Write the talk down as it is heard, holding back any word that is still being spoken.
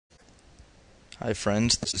Hi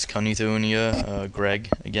friends, this is Kanithunia, Greg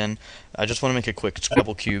again. I just want to make a quick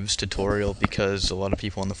Scrabble Cubes tutorial because a lot of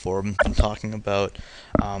people on the forum have been talking about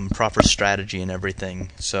proper strategy and everything.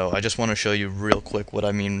 So I just want to show you real quick what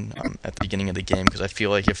I mean at the beginning of the game, because I feel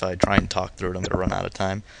like if I try and talk through it I'm going to run out of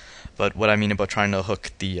time. But what I mean about trying to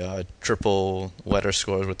hook the triple letter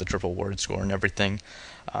scores with the triple word score and everything,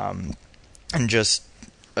 and just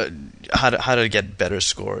how to get better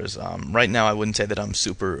scores. Right now, I wouldn't say that I'm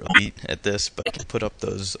super elite at this, but I can put up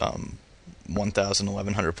those 1,000,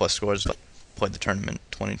 1,100 plus scores if I played the tournament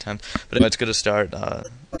 20 times. But anyway, it's good to start.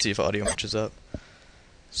 See if audio matches up.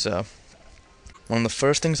 So, one of the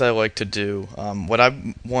first things I like to do, what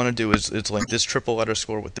I want to do is link this triple letter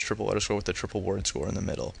score with the triple letter score with the triple word score in the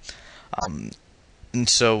middle. And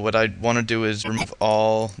so what I want to do is remove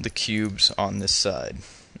all the cubes on this side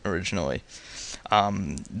originally.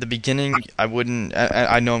 The beginning, I wouldn't.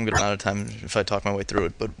 I know I'm going to run out of time if I talk my way through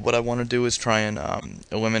it, but what I want to do is try and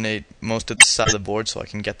eliminate most of the side of the board so I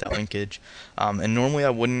can get that linkage. And normally I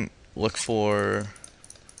wouldn't look for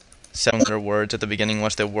 7-letter words at the beginning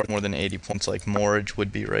unless they're worth more than 80 points, like Morage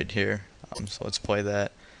would be right here. So let's play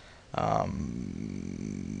that.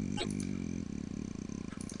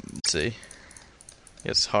 Let's see.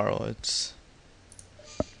 Yes, Harlot's.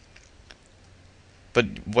 But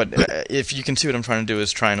if you can see what I'm trying to do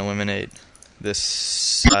is try and eliminate this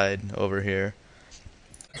side over here.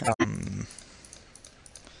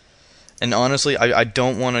 And honestly, I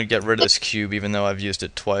don't want to get rid of this cube even though I've used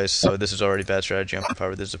it twice, so this is already bad strategy on my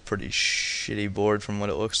part. This is a pretty shitty board from what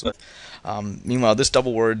it looks like. Meanwhile, this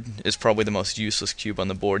double word is probably the most useless cube on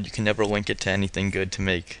the board. You can never link it to anything good to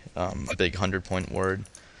make a big 100-point word.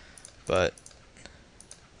 But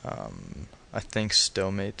I think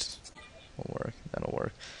Stomate will work. That'll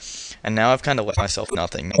work. And now I've kind of let myself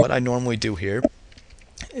nothing. What I normally do here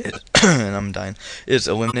is, and I'm dying, is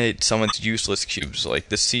eliminate someone's useless cubes. Like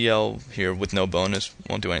the CL here with no bonus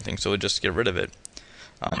won't do anything, so just get rid of it.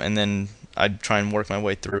 And then I'd try and work my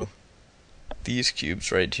way through these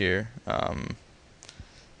cubes right here. I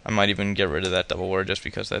might even get rid of that double word just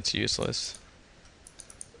because that's useless.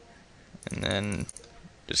 And then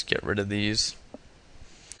just get rid of these.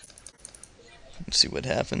 Let's see what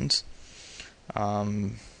happens.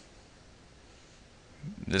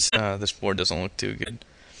 This board doesn't look too good.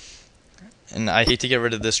 And I hate to get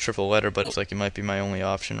rid of this triple letter, but it's like it might be my only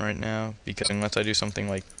option right now, because unless I do something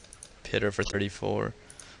like Pitter for 34,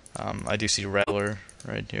 I do see Rattler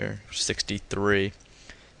right here, 63.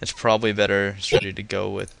 It's probably better strategy to go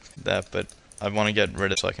with that, but I want to get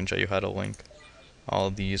rid of it so I can show you how to link all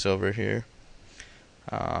of these over here.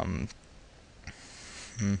 I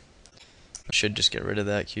should just get rid of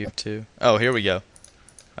that cube too. Oh, here we go.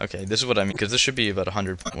 Okay, this is what I mean, because this should be about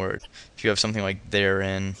 100 word. If you have something like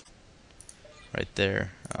therein, right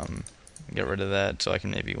there, get rid of that so I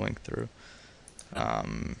can maybe link through.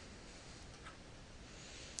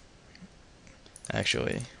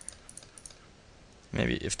 Actually,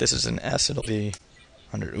 maybe if this is an S, it'll be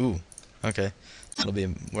 100. Ooh, okay. It'll be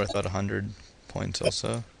worth about 100 points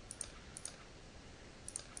also.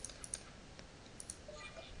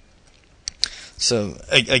 So,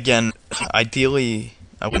 again, ideally,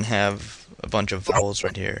 I wouldn't have a bunch of vowels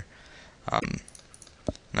right here. And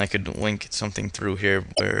I could link something through here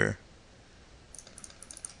where...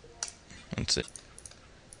 Let's see.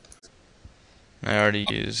 I already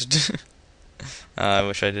used... I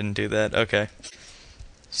wish I didn't do that. Okay.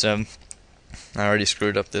 So, I already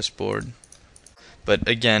screwed up this board. But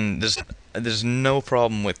again, there's no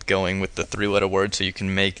problem with going with the 3-letter word so you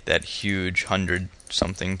can make that huge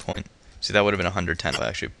 100-something point. See, that would have been 110 if I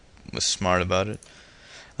actually was smart about it.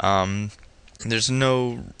 There's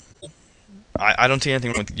no... I don't see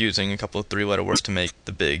anything wrong with using a couple of 3-letter words to make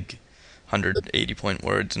the big 180-point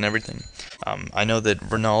words and everything. I know that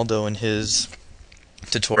Ronaldo in his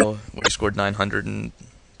tutorial, where he scored 900 and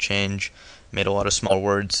change, made a lot of small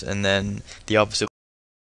words, and then the opposite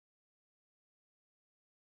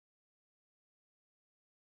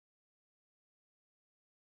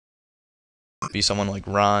would be someone like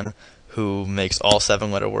Ron, who makes all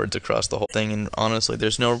 7-letter words across the whole thing, and honestly,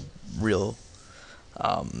 there's no real...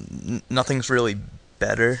 nothing's really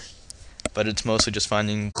better, but it's mostly just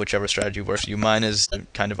finding whichever strategy works for you. Mine is to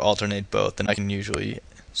kind of alternate both, and I can usually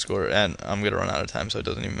score, and I'm going to run out of time, so it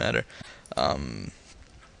doesn't even matter. Let's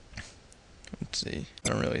see. I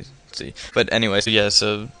don't really see. But anyway, so yeah,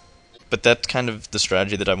 but that's kind of the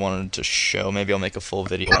strategy that I wanted to show. Maybe I'll make a full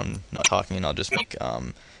video on not talking, and I'll just make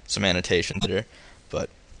some annotations there. But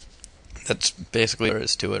that's basically what there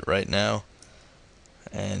is to it right now.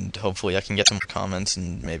 And hopefully I can get some more comments,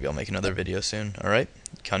 and maybe I'll make another video soon. Alright,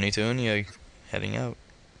 Kanitun, heading out.